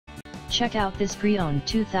Check out this pre-owned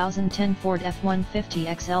 2010 Ford F-150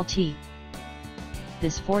 XLT.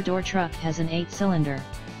 This four-door truck has an 8-cylinder,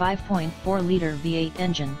 5.4-liter V8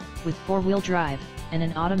 engine, with four-wheel drive, and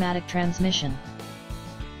an automatic transmission.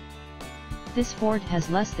 This Ford has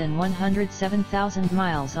less than 107,000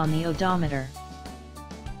 miles on the odometer.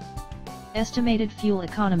 Estimated fuel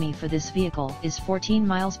economy for this vehicle is 14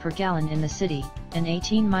 miles per gallon in the city, and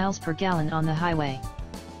 18 miles per gallon on the highway.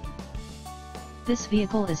 This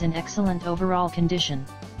vehicle is in excellent overall condition.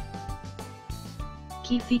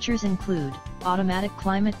 Key features include automatic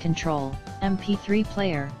climate control, MP3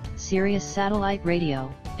 player, Sirius satellite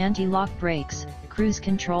radio, anti-lock brakes, cruise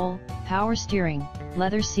control, power steering,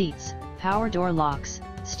 leather seats, power door locks,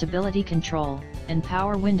 stability control, and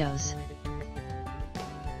power windows.